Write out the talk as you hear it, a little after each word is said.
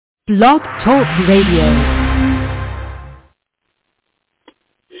Blog Talk Radio.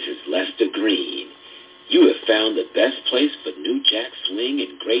 This is Lester Green. You have found the best place for new jack swing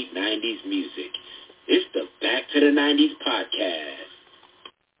and great 90s music. It's the Back to the 90s podcast.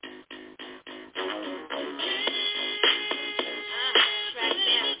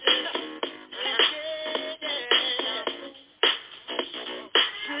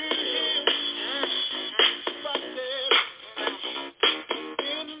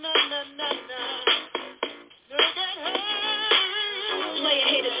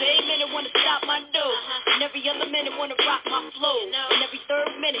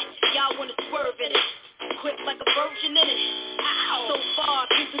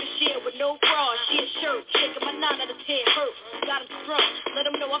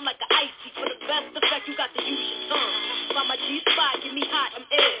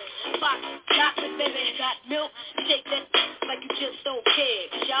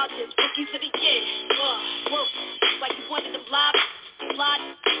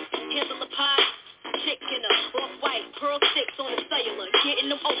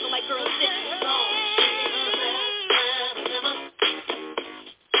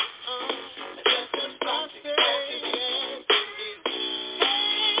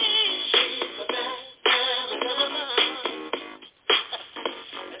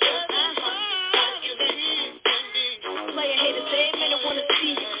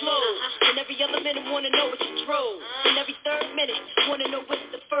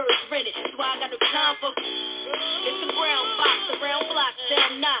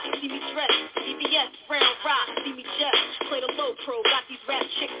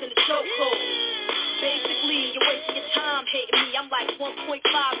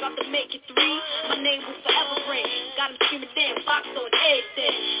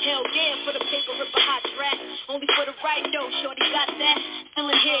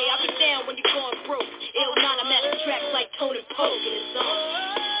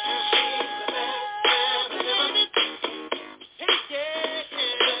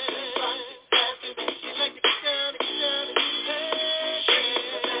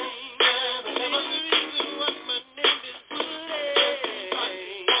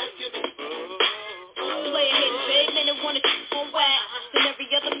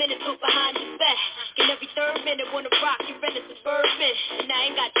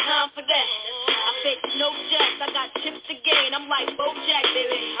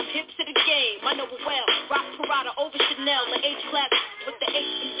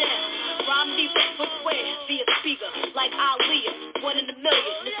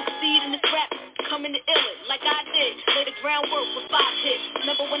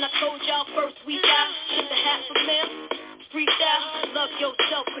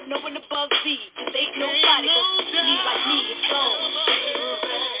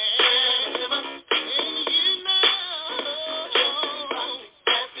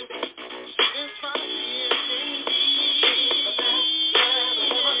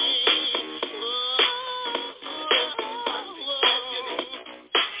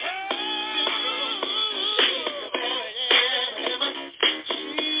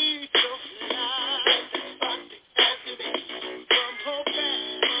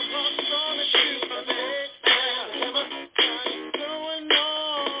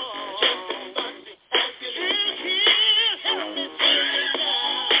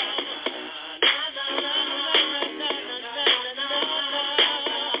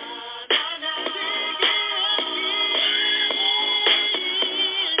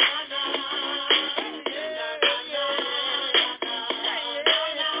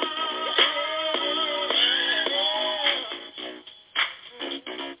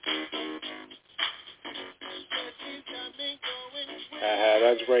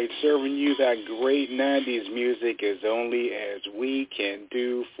 That's right, serving you that great 90s music is only as we can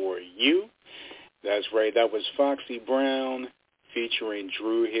do for you. That's right, that was Foxy Brown featuring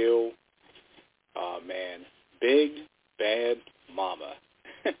Dru Hill. Oh, man, Big Bad Mama.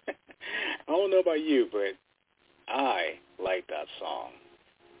 I don't know about you, but I like that song.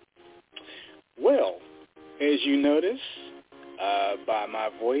 Well, as you notice, by my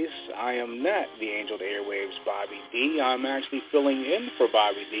voice, I am not the angel of the airwaves, Bobby D. I'm actually filling in for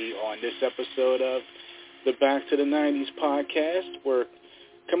Bobby D on this episode of the Back to the 90s podcast. We're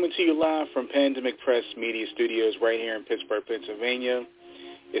coming to you live from Pandemic Press Media Studios right here in Pittsburgh, Pennsylvania.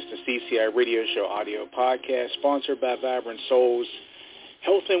 It's the CCI Radio Show audio podcast sponsored by Vibrant Souls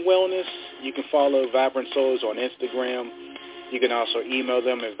Health and Wellness. You can follow Vibrant Souls on Instagram. You can also email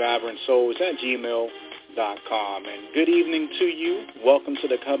them at vibrantsouls@gmail.com. And good evening to you. Welcome to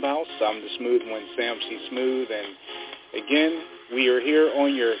the Clubhouse. I'm the smooth one, Sam C. Smooth. And again, We are here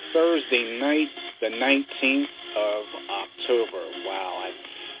on your Thursday night, the 19th of October. Wow, I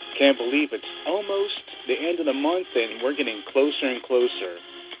can't believe it's almost the end of the month, and we're getting closer and closer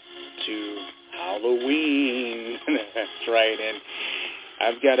to Halloween. That's right, and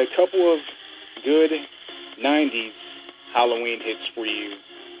I've got a couple of good 90s Halloween hits for you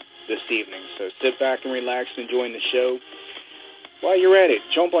this evening. So sit back and relax and join the show. While you're at it,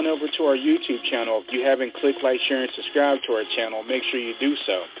 jump on over to our YouTube channel. If you haven't clicked like, share, and subscribe to our channel, make sure you do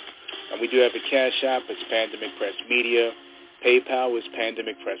so. And we do have a Cash App. It's Pandemic Press Media. PayPal is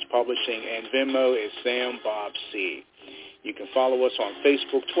Pandemic Press Publishing. And Venmo is Sam Bob C. You can follow us on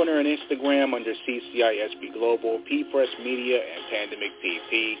Facebook, Twitter, and Instagram under CCISB Global, P-Press Media, and Pandemic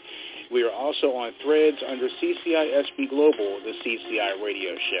PP. We are also on Threads under CCISB Global, the CCI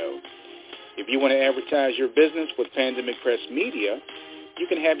Radio Show. If you want to advertise your business with Pandemic Press Media, you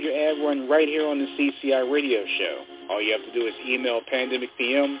can have your ad run right here on the CCI Radio Show. All you have to do is email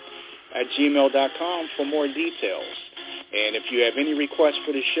pandemicpm@gmail.com for more details. And if you have any requests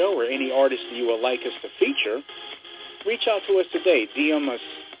for the show or any artists you would like us to feature, reach out to us today. DM us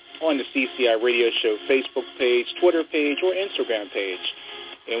on the CCI Radio Show Facebook page, Twitter page, or Instagram page,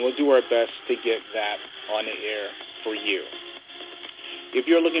 and we'll do our best to get that on the air for you. If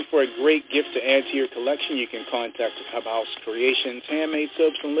you're looking for a great gift to add to your collection, you can contact Clubhouse Creations Handmade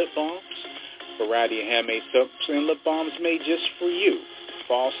Soaps and Lip Balms. Variety of handmade soaps and lip balms made just for you.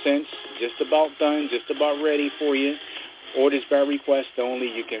 Fall scents, just about done, just about ready for you. Orders by request only.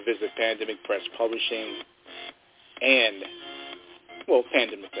 You can visit Pandemic Press Publishing and,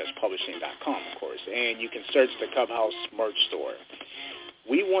 pandemicpresspublishing.com, of course. And you can search the Clubhouse merch store.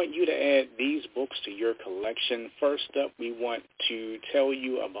 We want you to add these books to your collection. First up, we want to tell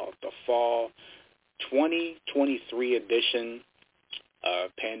you about the fall 2023 edition of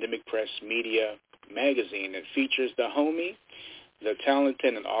Pandemic Press Media magazine that features the homie, the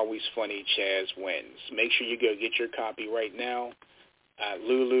talented and always funny Chaz Wins. Make sure you go get your copy right now at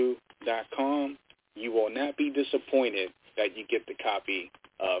lulu.com. You will not be disappointed that you get the copy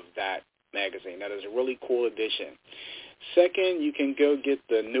of that magazine. That is a really cool edition. Second, you can go get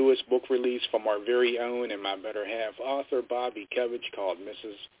the newest book release from our very own and my better half author, Bobby Covich, called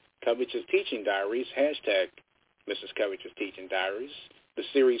Mrs. Covich's Teaching Diaries, hashtag Mrs. Covich's Teaching Diaries, the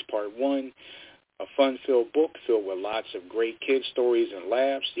series part 1, a fun-filled book filled with lots of great kid stories and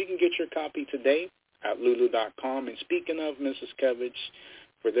laughs. You can get your copy today at lulu.com. And speaking of Mrs. Covich,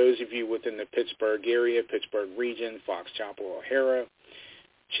 for those of you within the Pittsburgh area, Pittsburgh region, Fox Chapel, O'Hara,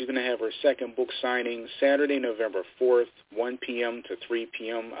 she's going to have her second book signing Saturday, November 4th, 1 p.m. to 3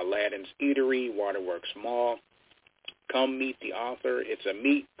 p.m., Aladdin's Eatery, Waterworks Mall. Come meet the author. It's a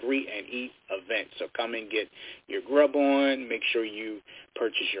meet, greet, and eat event. So come and get your grub on. Make sure you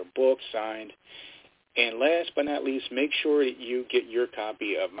purchase your book signed. And last but not least, make sure that you get your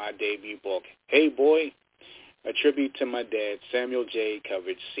copy of my debut book, Hey Boy, a tribute to my dad, Samuel J.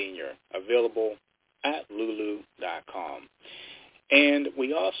 Covich Sr., available at lulu.com. And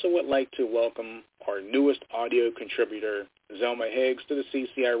we also would like to welcome our newest audio contributor, Zelma Higgs, to the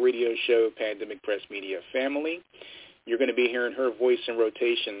CCI Radio Show Pandemic Press Media family. You're going to be hearing her voice in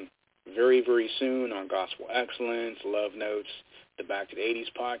rotation very, very soon on Gospel Excellence, Love Notes, the Back to the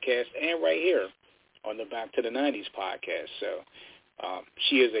 80s podcast, and right here on the Back to the 90s podcast. So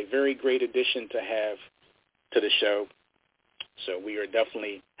she is a very great addition to have to the show. So we are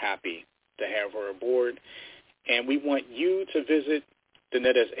definitely happy to have her aboard. And we want you to visit the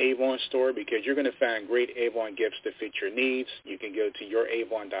Netta's Avon store because you're going to find great Avon gifts to fit your needs. You can go to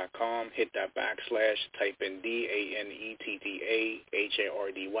youravon.com, hit that /, type in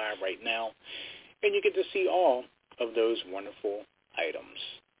DANETTAHARDY right now, and you get to see all of those wonderful items.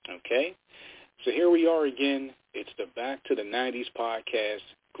 Okay? So here we are again. It's the Back to the 90s podcast.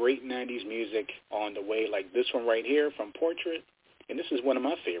 Great 90s music on the way, like this one right here from Portrait. And this is one of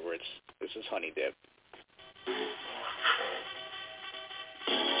my favorites. This is Honey Dip.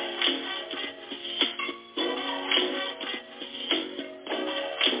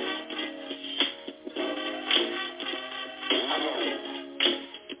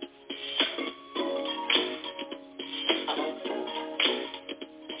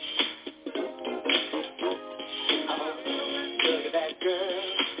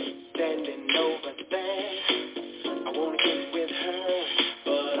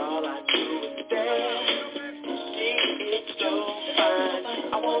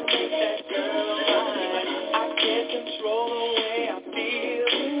 I want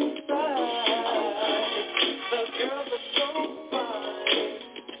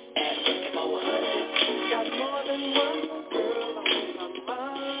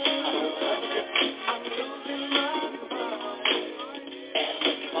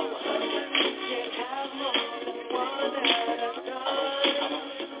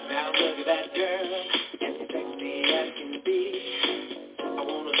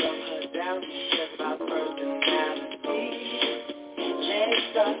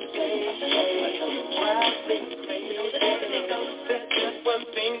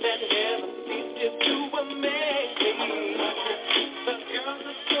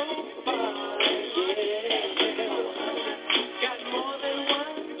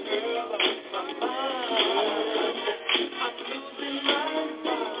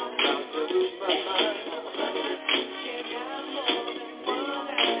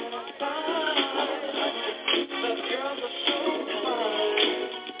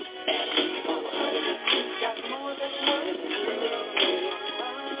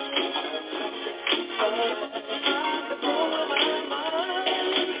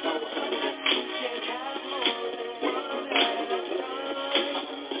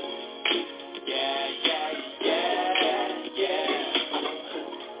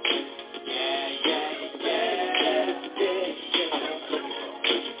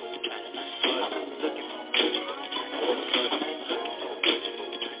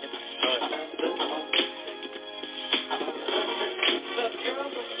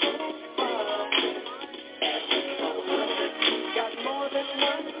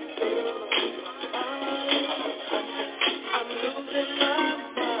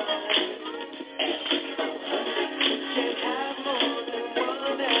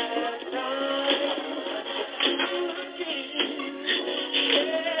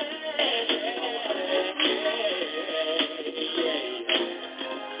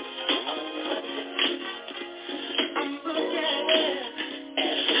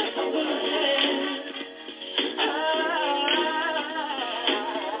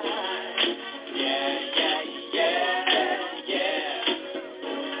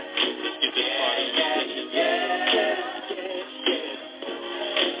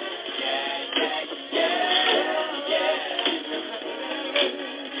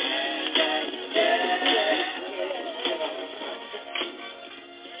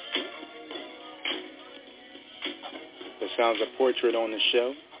Sounds a Portrait on the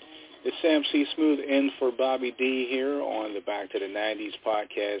show. It's Sam C. Smooth in for Bobby D here on the Back to the 90s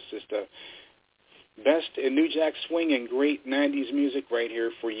podcast. It's the best in New Jack Swing and great 90s music right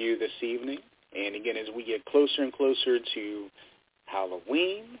here for you this evening. And again, as we get closer and closer to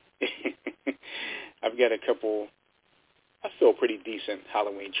Halloween, I've got a couple, I feel, pretty decent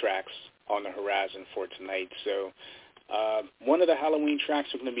Halloween tracks on the horizon for tonight. So one of the Halloween tracks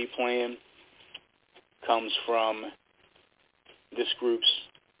we're going to be playing comes from this group's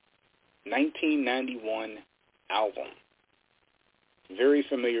 1991 album. Very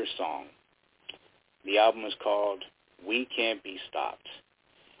familiar song. The album is called We Can't Be Stopped.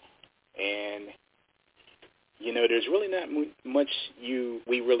 And, you know, there's really not much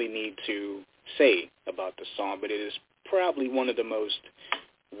we really need to say about the song, but it is probably one of the most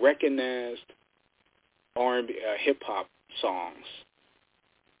recognized R&B, hip-hop songs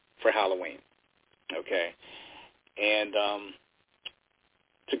for Halloween. Okay? And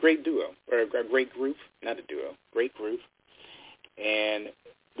it's a great duo, or a great group, not a duo, great group. And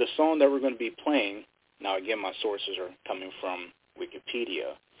the song that we're going to be playing, now again my sources are coming from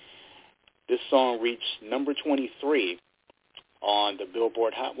Wikipedia, this song reached number 23 on the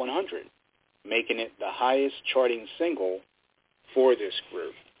Billboard Hot 100, making it the highest charting single for this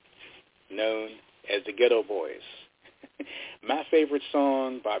group, known as the Ghetto Boys. My favorite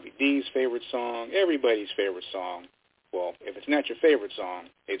song, Bobby D's favorite song, everybody's favorite song. Well, if it's not your favorite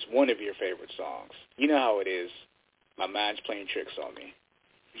song, it's one of your favorite songs. You know how it is. My mind's playing tricks on me.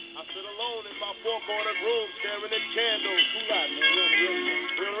 I sit alone in my four-cornered room staring at candles. Who got me?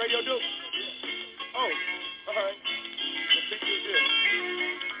 We on the radio, dude? Yeah. Oh, all right. Let's see this here.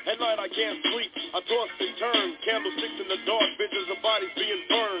 At night I can't sleep. I toss and turn. Candlesticks in the dark. Visions of bodies being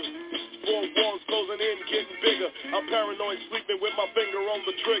burned. Four walls closing in, getting bigger. I'm paranoid, sleeping with my finger on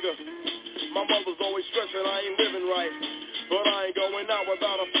the trigger. My mother's always stressing I ain't living right, but I ain't going out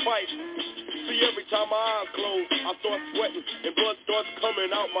without a fight. See, every time my eyes close, I start sweating, and blood starts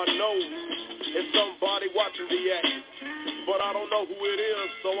coming out my nose. It's somebody watching the act, but I don't know who it is,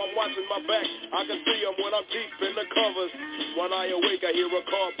 so I'm watching my back. I can see them when I'm deep in the covers. When I awake, I hear a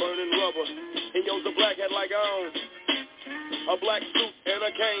car burning rubber. He owns a black hat like I own, a black suit and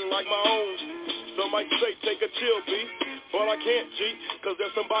a cane like my own. Some might say take a chill, B. But I can't cheat, cause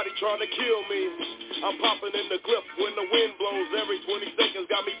there's somebody trying to kill me. I'm popping in the cliff when the wind blows. Every 20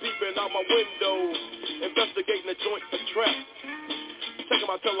 seconds got me peeping out my window. Investigating the joint for traps. Checking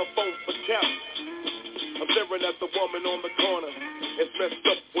my telephone for taps. I'm staring at the woman on the corner. It's messed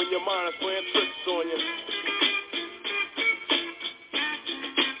up when your mind is playing tricks on you.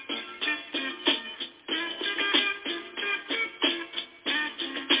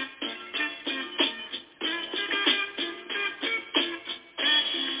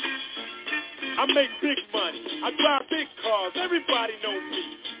 I make big money. I drive big cars. Everybody know me.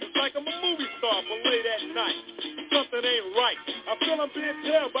 It's like I'm a movie star for late at night. Something ain't right. I feel I'm being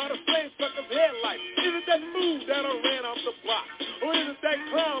tailed by the same sucker's headlight. Is it that fool that I ran off the block? Or is it that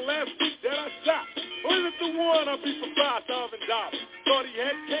clown last week that I shot? Or is it the one I beat for $5,000? Thought he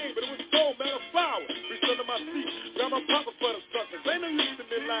had cane, but it was sold, man, a flower. Reached under my seat, grabbed my pocket for the suckers. Ain't no use in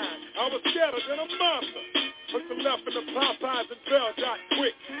me lying. I was scared than a monster. Put the left in the Popeyes and Bell got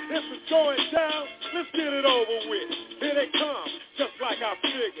quick. If it's going down, let's get it over with. Here they come, just like I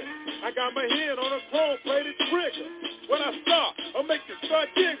figured. I got my hand on a chrome-plated trigger. When I start, I'll make you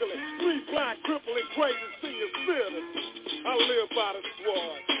start giggling. Three blind, crippling, crazy senior citizens. I live by the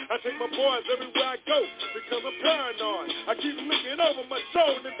sword. I take my boys everywhere I go because I'm paranoid. I keep looking over my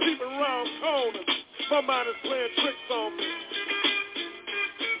shoulder and peeping around corners. My mind is playing tricks on me.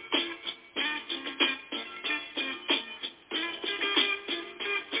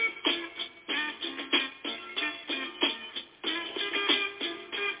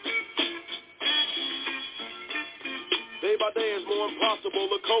 Day by day it's more impossible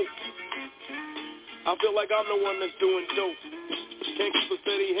to cope. I feel like I'm the one that's doing dope. Can't keep a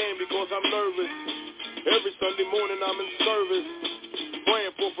steady hand because I'm nervous. Every Sunday morning I'm in service,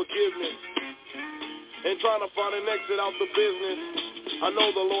 praying for forgiveness and trying to find an exit out the business. I know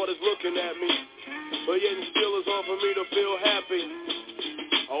the Lord is looking at me, but yet and still it's hard for me to feel happy.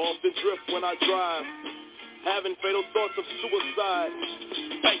 I often drift when I drive, having fatal thoughts of suicide.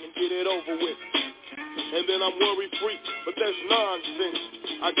 Bang and get it over with. And then I'm worry-free, but that's nonsense.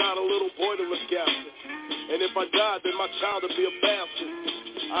 I got a little boy to look after. And if I died, then my child would be a bastard.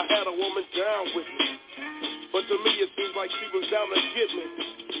 I had a woman down with me. But to me, it seems like she was down to get me.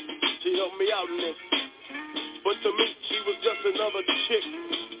 She helped me out in this. But to me, she was just another chick.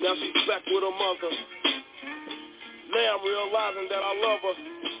 Now she's back with her mother. Now I'm realizing that I love her.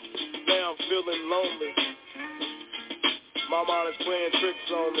 Now I'm feeling lonely. My mind is playing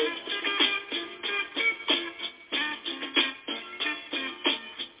tricks on me.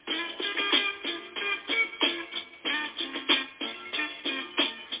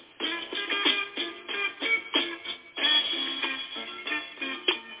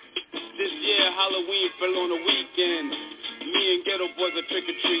 Halloween fell on the weekend. Me and ghetto boys are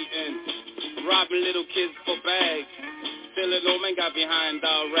trick-or-treating, robbing little kids for bags. Still an old man got behind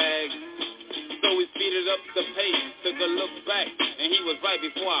our rags. So we speeded up the pace, took a look back, and he was right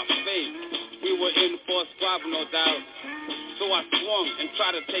before our face. We were in for a squabble, no doubt. So I swung and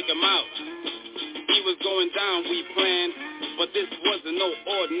tried to take him out. He was going down, we planned, but this wasn't no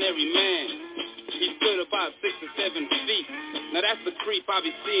ordinary man. He stood about 6 or 7 feet. Now that's the creep I be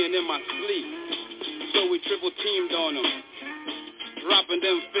seeing in my sleep. So we triple teamed on him, dropping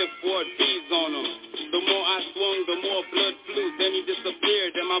them Fifth Ward D's on him. The more I swung, the more blood flew. Then he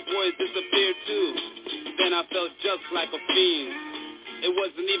disappeared, and my boys disappeared too. Then I felt just like a fiend. It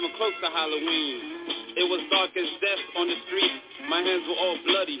wasn't even close to Halloween. It was dark as death on the street. My hands were all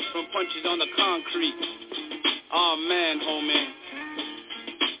bloody from punches on the concrete. Oh man, homie,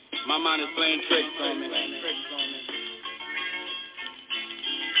 my mind is playing tricks on me.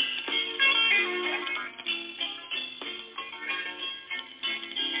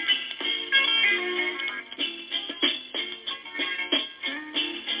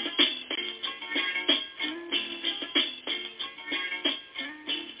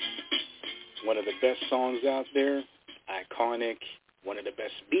 One of the best songs out there, iconic, one of the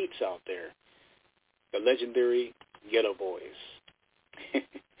best beats out there, the legendary Ghetto Boys.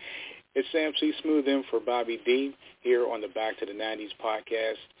 It's Sam C. Smooth in for Bobby D here on the Back to the 90s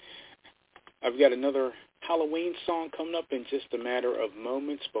podcast. I've got another Halloween song coming up in just a matter of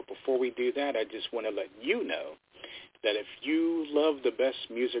moments, but before we do that, I just want to let you know that if you love the best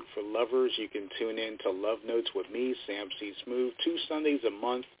music for lovers, you can tune in to Love Notes with me, Sam C. Smooth, 2 Sundays a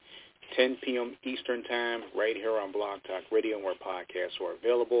month, 10 p.m. Eastern Time, right here on Blog Talk Radio, where podcasts are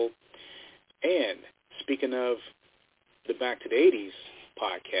available. And speaking of the Back to the 80s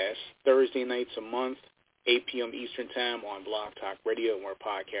podcast, Thursday nights a month, 8 p.m. Eastern Time on Blog Talk Radio, where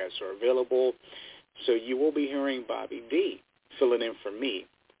podcasts are available. So you will be hearing Bobby D filling in for me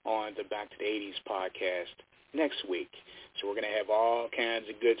on the Back to the 80s podcast next week. So we're going to have all kinds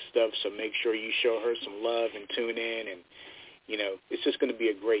of good stuff, so make sure you show her some love and tune in. And, you know, it's just going to be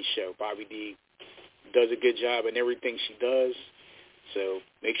a great show. Bobby D does a good job in everything she does, so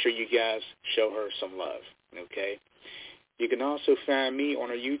make sure you guys show her some love, okay? You can also find me on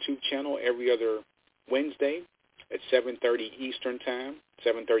our YouTube channel every other Wednesday at 7:30 Eastern Time,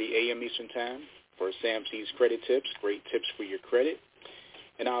 7:30 a.m. Eastern Time for Sam C's Credit Tips, great tips for your credit.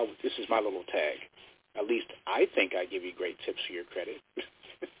 And this is my little tag. At least I think I give you great tips for your credit.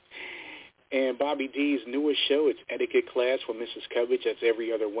 And Bobby D's newest show, it's Etiquette Class with Mrs. Covage. That's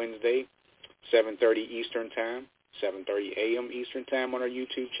every other Wednesday, 7:30 Eastern Time, 7:30 a.m. Eastern Time on our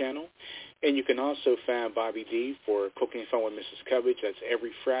YouTube channel. And you can also find Bobby D for Cooking Fun with Mrs. Covage. That's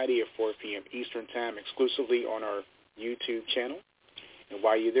every Friday at 4 p.m. Eastern Time exclusively on our YouTube channel. And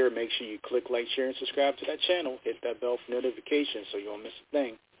while you're there, make sure you click like, share, and subscribe to that channel. Hit that bell for notifications so you won't miss a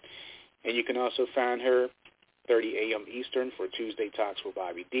thing. And you can also find her 30 a.m. Eastern for Tuesday Talks with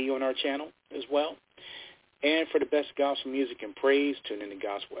Bobby D on our channel as well. And for the best gospel music and praise, tune in to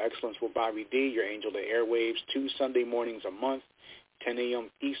Gospel Excellence with Bobby D, your angel of the airwaves, 2 Sunday mornings a month, 10 a.m.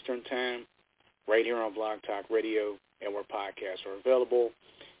 Eastern Time, right here on Blog Talk Radio, and where podcasts are available.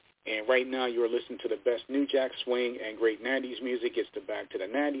 And right now you're listening to the best New Jack Swing and great 90s music. It's the Back to the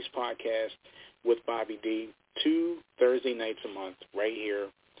 90s podcast with Bobby D, 2 Thursday nights a month, right here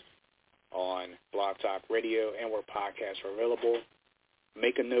on Blog Talk Radio and where podcasts are available.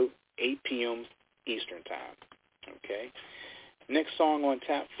 Make a note, 8 p.m. Eastern Time. Okay. Next song on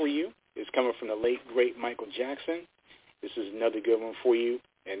tap for you is coming from the late, great Michael Jackson. This is another good one for you,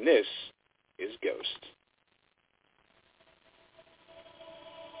 and this is Ghost.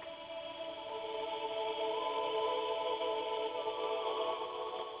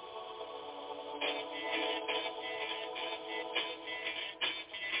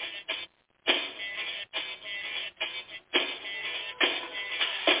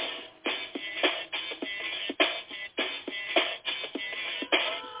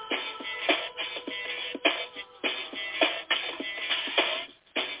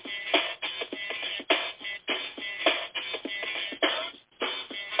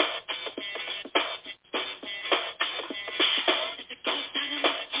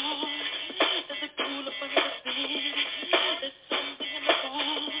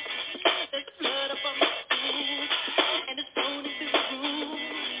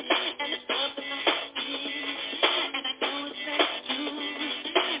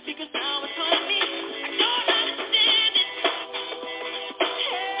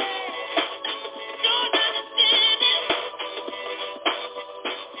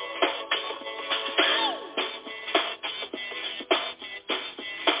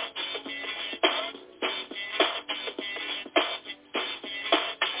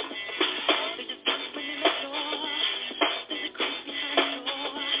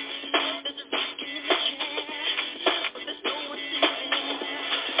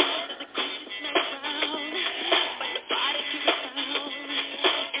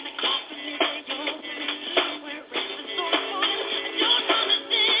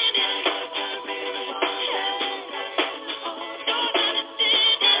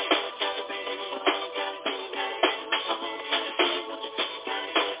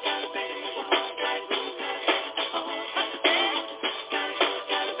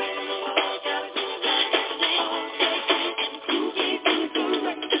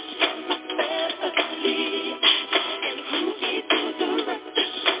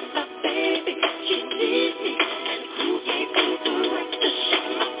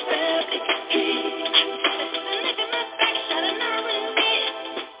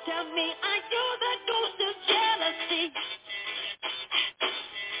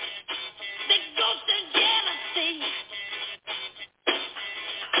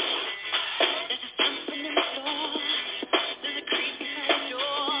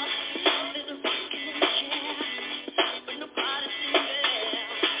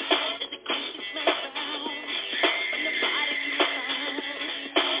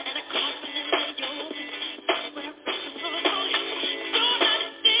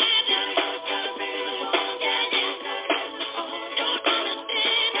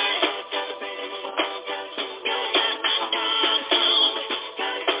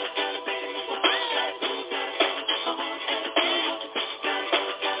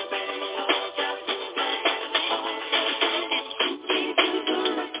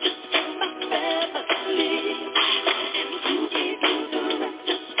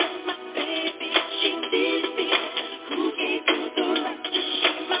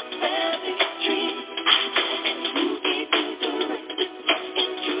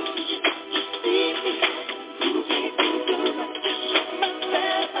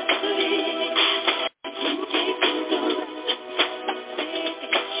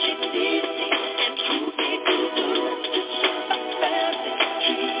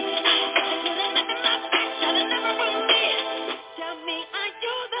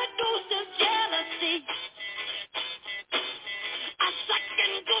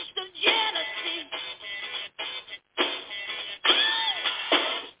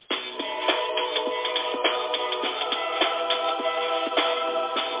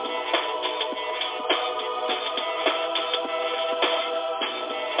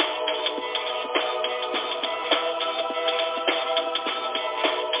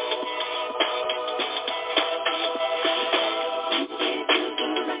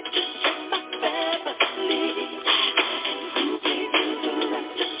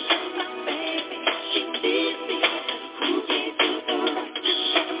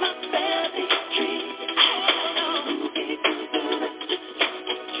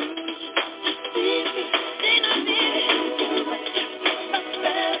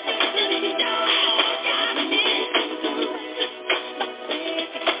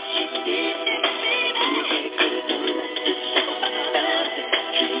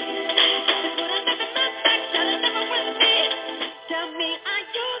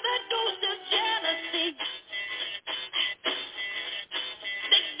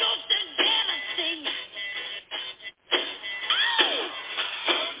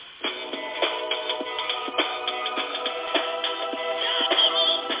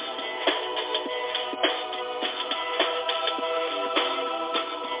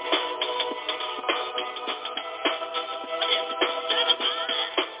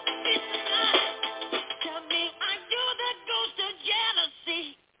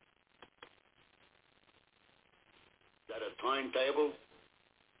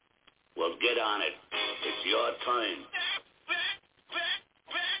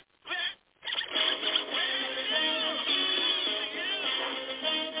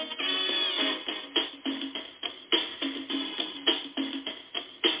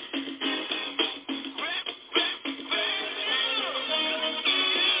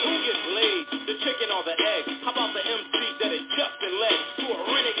 chicken or the egg? How about the MC that is just been led to a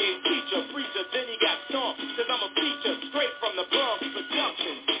renegade teacher, preacher, then he got stomped? Cause I'm a feature straight from the Bronx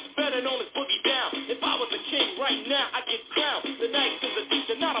production, better known as Boogie Down. If I was a king right now, I'd get crowned. The Nice is a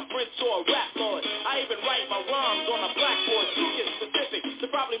teacher, not a prince or a rap lord. I even write my rhymes on a blackboard. To get specific, to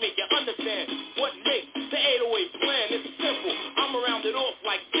probably make you understand what makes the 808 plan. It's simple, I'm around it off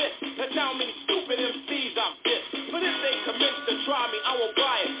like this. That's how many stupid MCs I've dissed. But if they commence to try me, I won't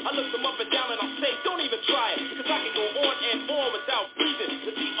buy it. I look them up and down and I'll say, don't even try it. Cause I can go on and on without breathing.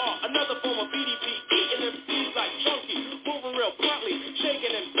 The DR, another form of BDP, eating MCs like chunky, moving real bluntly,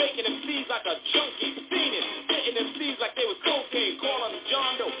 shaking and baking MCs like a junkie, fiending, hitting MCs like they was cocaine, calling them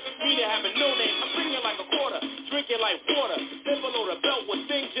John Doe, me to having no name. I'm singing like a quarter, drinking like water, then below the belt with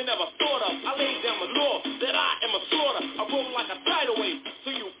things you never thought of. I lay down the law that I am a slaughter. I roll like a tidal wave, so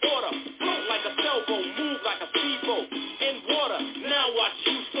you order, float like a sailboat, move like a speedboat in water. Now watch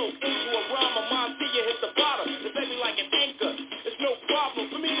you soak into a rhyme of mine till you hit the bottom. It's baby like an anchor. It's no problem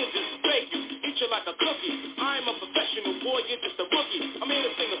for me to just beg you, eat you like a cookie. I'm a professional boy, you're just a rookie. I'm here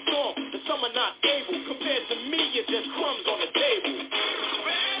to sing a song that some are not able. Compared to me, you're just crumbs on the table.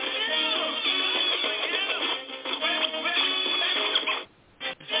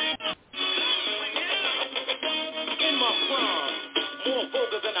 In my prime, more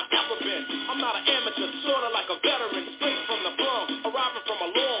vulgar than I've ever been. I'm not an amateur, sorta like a veteran, straight from the Bronx, arriving from a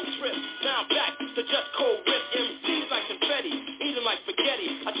long trip. Now I'm back to just cold rip MCs like confetti, eating like spaghetti.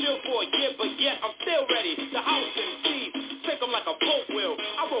 I chill for a year, but yet I'm still ready to house MCs, take them like a boat wheel.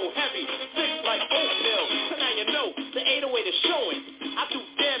 I roll heavy, thick like oatmeal. So now you know the 808 is showing. I do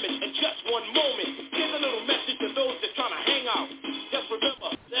damage in just one moment. Here's a little message to those that trying to hang out. Just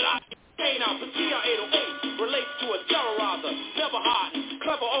remember that I ain't out. The TR-808 relates to a terrorizer, never hiding,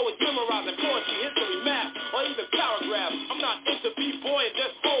 clever, always memorizing poetry, history, math, or even paragraphs. I'm not into b-boy and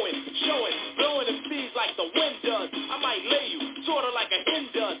just hoeing, showing, blowing MCs like the wind does. I might lay you, sorta like a hen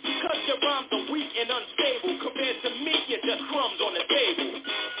does, cause your rhymes are weak and unstable. Compared to me, you're just crumbs on the table.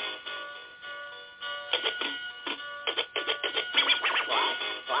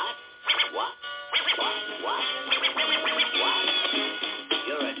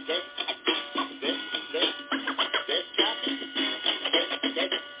 You're a dead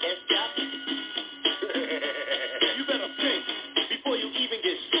you better think before you even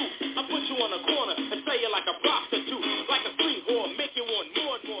get stooped. I put you on a corner and say you like a prostitute, like a street whore, make you want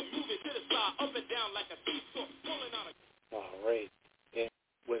more and more, moving to the side, up and down like a seesaw, pulling out a... All right. It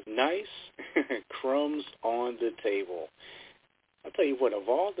was nice. Crumbs on the table. I'll tell you what, of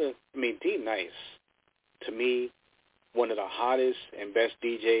all the, D-Nice, to me, one of the hottest and best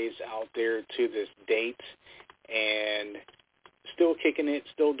DJs out there to this date, and still kicking it,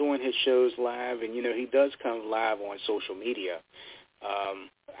 still doing his shows live, and, he does come live on social media,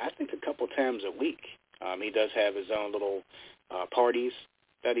 I think a couple times a week. He does have his own little parties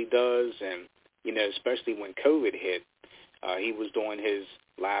that he does, and, especially when COVID hit, he was doing his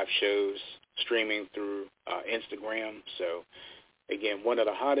live shows, streaming through Instagram. So, again, one of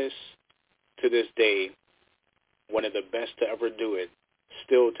the hottest to this day, one of the best to ever do it,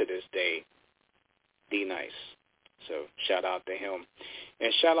 still to this day, D-Nice. So shout out to him.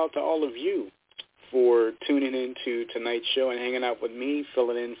 And shout out to all of you for tuning in to tonight's show and hanging out with me,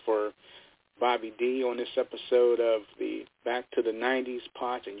 filling in for Bobby D on this episode of the Back to the 90s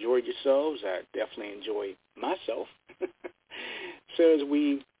Pots. Enjoyed yourselves. I definitely enjoyed myself. So as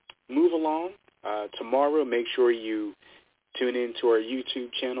we move along, tomorrow, make sure you tune in to our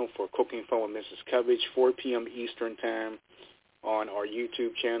YouTube channel for Cooking Fun with Mrs. Covage, 4 p.m. Eastern Time on our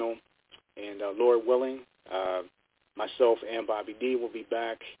YouTube channel. And Lord willing, myself and Bobby D will be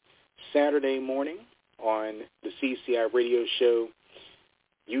back Saturday morning on the CCI Radio Show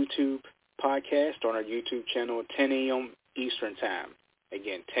YouTube podcast on our YouTube channel, 10 a.m. Eastern Time.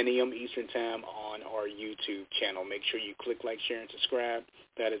 Again, 10 a.m. Eastern Time on our YouTube channel. Make sure you click like, share, and subscribe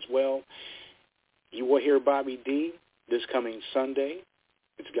that as well. You will hear Bobby D this coming Sunday.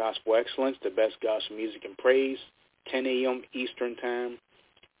 It's Gospel Excellence, the best gospel music and praise, 10 a.m. Eastern Time,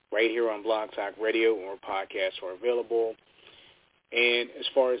 right here on Blog Talk Radio, or podcasts are available. And as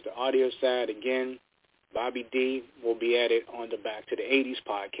far as the audio side, again, Bobby D will be at it on the Back to the 80s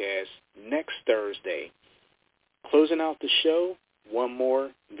podcast next Thursday. Closing out the show, one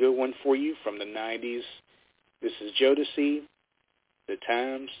more good one for you from the 90s. This is Jodeci, The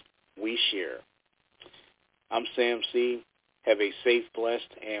Times We Share. I'm Sam C. Have a safe,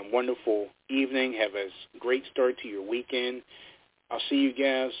 blessed, and wonderful evening. Have a great start to your weekend. I'll see you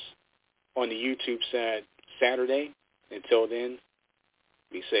guys on the YouTube side Saturday. Until then,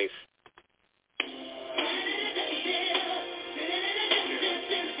 be safe.